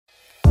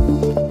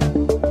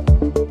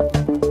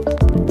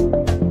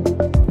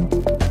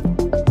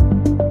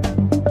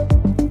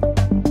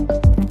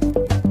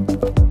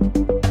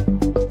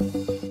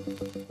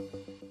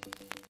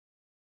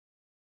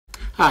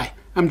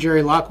I'm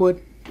Jerry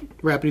Lockwood,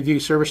 RapidView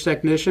Service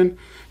Technician.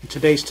 In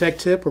today's tech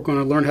tip, we're going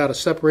to learn how to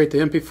separate the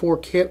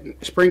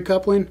MP4 spring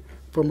coupling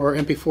from our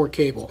MP4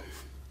 cable.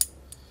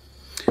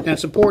 And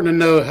it's important to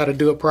know how to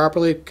do it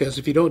properly, because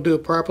if you don't do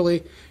it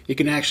properly, you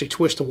can actually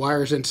twist the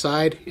wires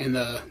inside and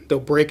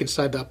they'll break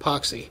inside the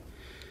epoxy.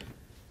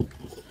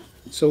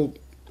 So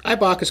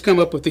IBOC has come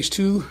up with these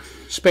two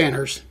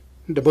spanners.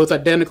 They're both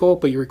identical,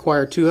 but you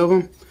require two of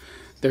them.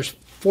 There's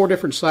 4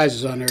 different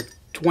sizes on there: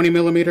 20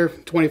 millimeter,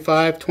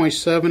 25,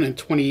 27, and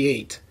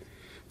 28.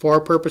 For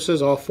our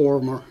purposes, all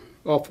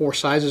four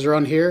sizes are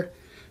on here.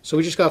 So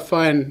we just got to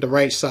find the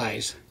right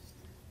size.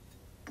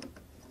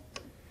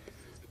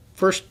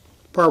 First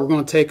part we're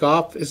going to take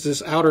off is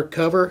this outer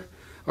cover.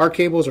 Our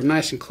cables are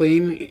nice and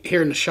clean.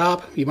 Here in the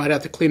shop, you might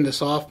have to clean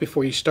this off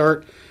before you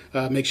start.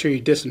 Make sure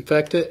you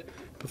disinfect it.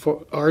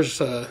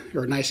 Ours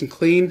are nice and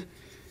clean,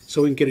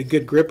 so we can get a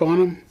good grip on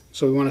them.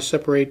 So we want to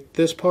separate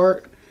this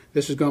part.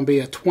 This is going to be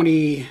a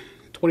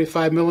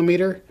 25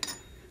 millimeter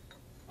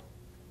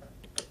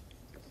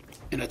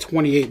and a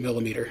 28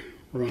 millimeter.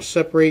 We're going to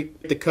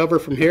separate the cover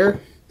from here,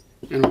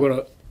 and we're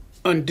going to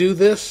undo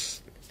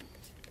this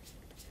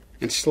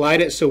and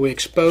slide it so we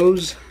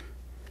expose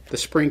the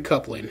spring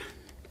coupling.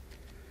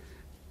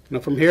 Now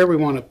from here we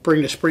want to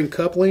bring the spring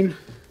coupling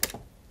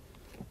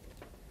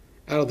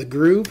out of the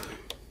groove.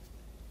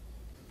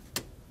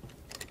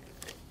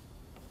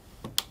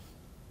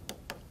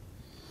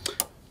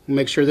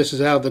 Make sure this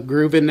is out of the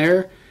groove in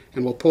there,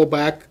 and we'll pull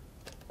back.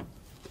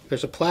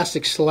 There's a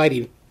plastic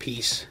sliding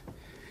piece.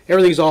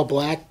 Everything's all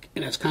black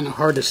and it's kind of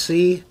hard to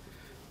see,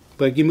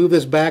 but you move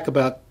this back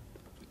about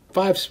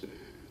 5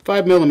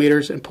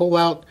 millimeters and pull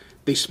out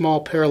these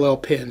small parallel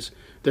pins.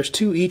 There's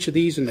 2 each of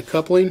these in the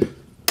coupling.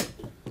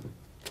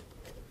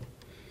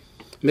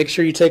 Make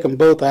sure you take them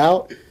both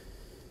out.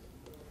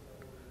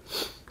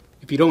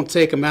 If you don't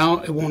take them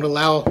out, it won't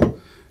allow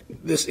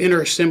this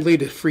inner assembly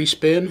to free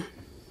spin.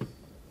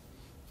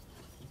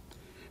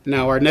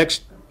 Now our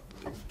next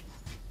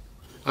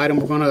item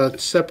we're going to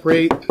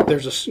separate,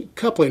 there's a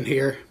coupling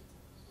here.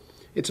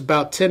 It's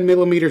about 10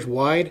 millimeters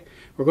wide.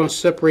 We're going to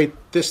separate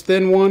this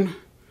thin one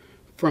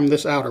from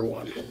this outer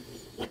one.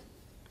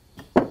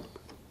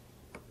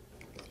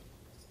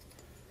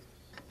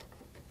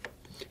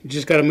 You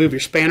just got to move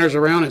your spanners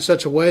around in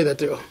such a way that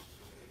they'll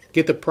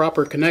get the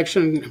proper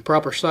connection and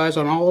proper size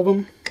on all of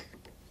them.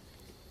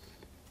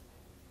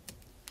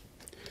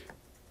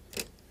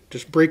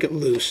 Just break it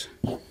loose.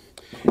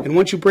 And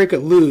once you break it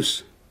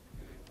loose,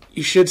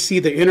 you should see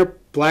the inner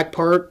black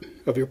part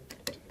of your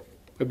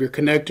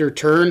connector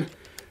turn,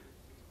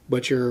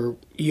 but your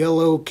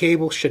yellow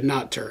cable should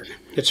not turn.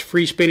 It's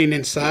free spinning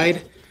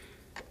inside,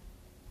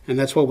 and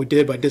that's what we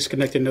did by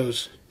disconnecting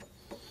those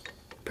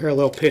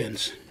parallel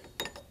pins.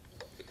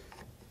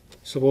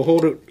 So we'll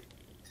hold it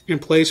in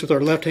place with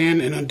our left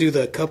hand and undo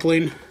the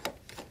coupling.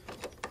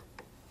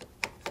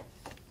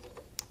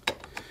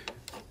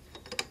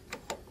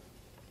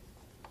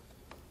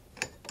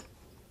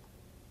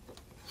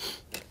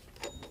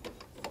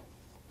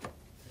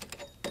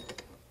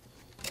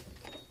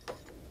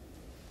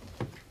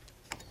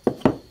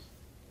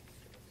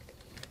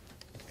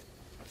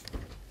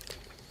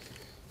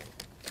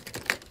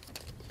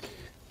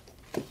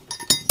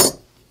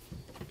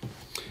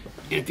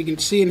 And if you can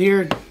see in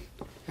here,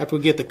 after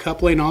we get the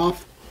coupling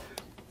off,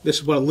 this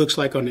is what it looks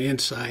like on the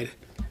inside.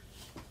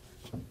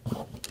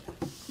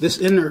 This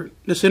inner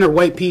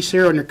white piece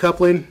here on your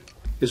coupling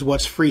is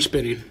what's free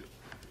spinning.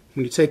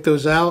 When you take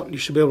those out, you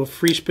should be able to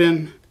free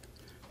spin.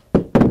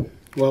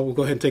 Well, we'll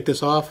go ahead and take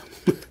this off.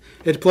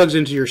 It plugs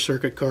into your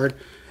circuit card.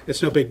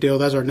 It's no big deal.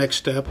 That's our next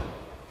step.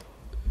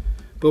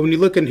 But when you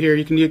look in here,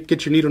 you can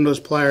get your needle nose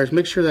pliers.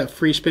 Make sure that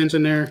free spins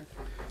in there,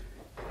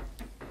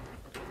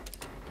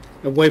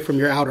 away from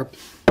your outer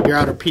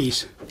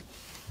piece,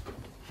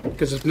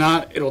 because if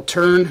not, it'll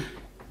turn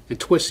and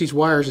twist these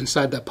wires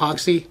inside the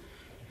epoxy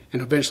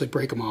and eventually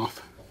break them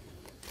off.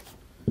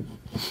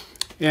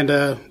 And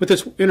with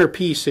this inner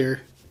piece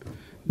here,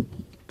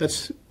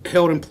 that's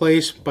held in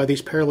place by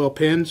these parallel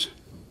pins,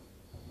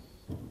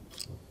 and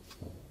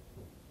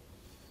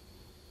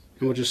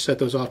we'll just set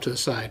those off to the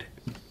side.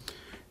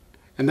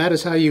 And that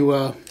is how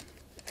you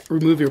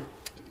remove your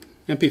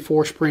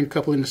MP4 spring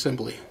coupling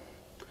assembly.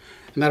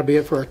 And that'll be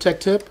it for our tech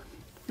tip.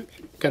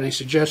 Got any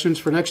suggestions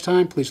for next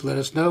time? Please let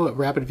us know at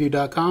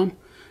rapidview.com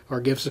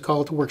or give us a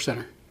call at the work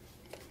center.